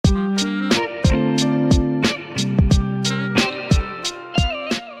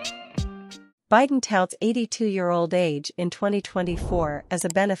Biden touts 82-year-old age in 2024 as a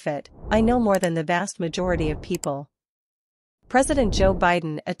benefit. I know more than the vast majority of people. President Joe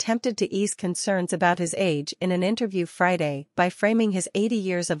Biden attempted to ease concerns about his age in an interview Friday by framing his 80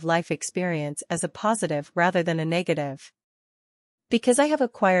 years of life experience as a positive rather than a negative. "Because I have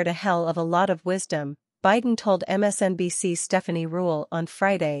acquired a hell of a lot of wisdom," Biden told MSNBC's Stephanie Ruhle on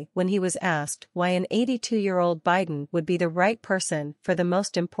Friday when he was asked why an 82-year-old Biden would be the right person for the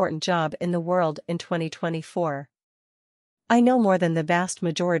most important job in the world in 2024. "I know more than the vast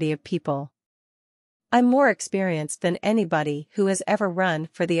majority of people. I'm more experienced than anybody who has ever run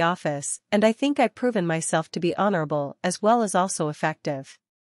for the office, and I think I've proven myself to be honorable as well as also effective."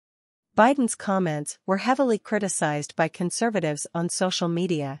 Biden's comments were heavily criticized by conservatives on social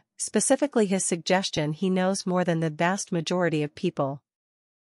media, specifically his suggestion he knows more than the vast majority of people.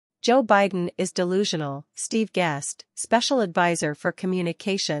 Joe Biden is delusional, Steve Guest, special advisor for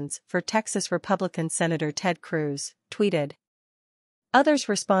communications for Texas Republican Senator Ted Cruz, tweeted. Others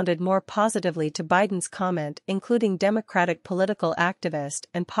responded more positively to Biden's comment, including Democratic political activist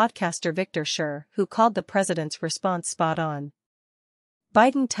and podcaster Victor Shi, who called the president's response spot on.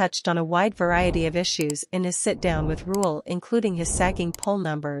 Biden touched on a wide variety of issues in his sit-down with Ruhle, including his sagging poll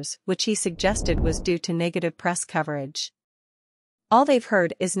numbers, which he suggested was due to negative press coverage. "All they've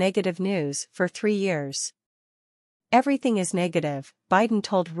heard is negative news for 3 years. Everything is negative," Biden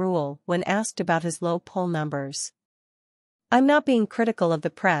told Ruhle when asked about his low poll numbers. "I'm not being critical of the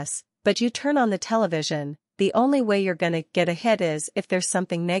press, but you turn on the television, the only way you're gonna get ahead is if there's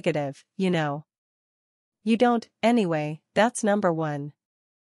something negative, you know. You don't, anyway, that's number one.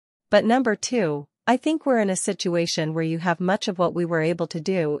 But number two, I think we're in a situation where you have much of what we were able to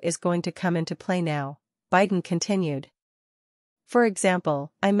do is going to come into play now," Biden continued. "For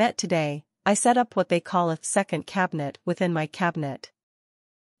example, I met today, I set up what they call a second cabinet within my cabinet.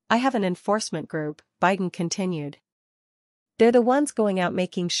 I have an enforcement group," Biden continued. "They're the ones going out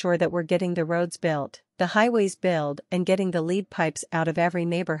making sure that we're getting the roads built, the highways built, and getting the lead pipes out of every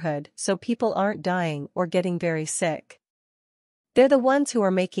neighborhood so people aren't dying or getting very sick. They're the ones who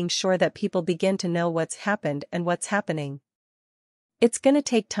are making sure that people begin to know what's happened and what's happening. It's gonna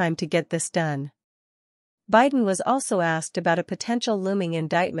take time to get this done." Biden was also asked about a potential looming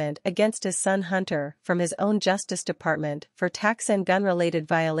indictment against his son Hunter from his own Justice Department for tax and gun-related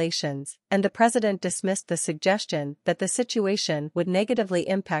violations, and the president dismissed the suggestion that the situation would negatively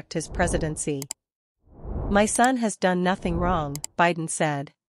impact his presidency. "My son has done nothing wrong," Biden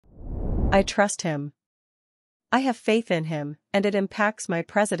said. "I trust him. I have faith in him, and it impacts my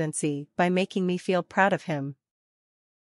presidency by making me feel proud of him."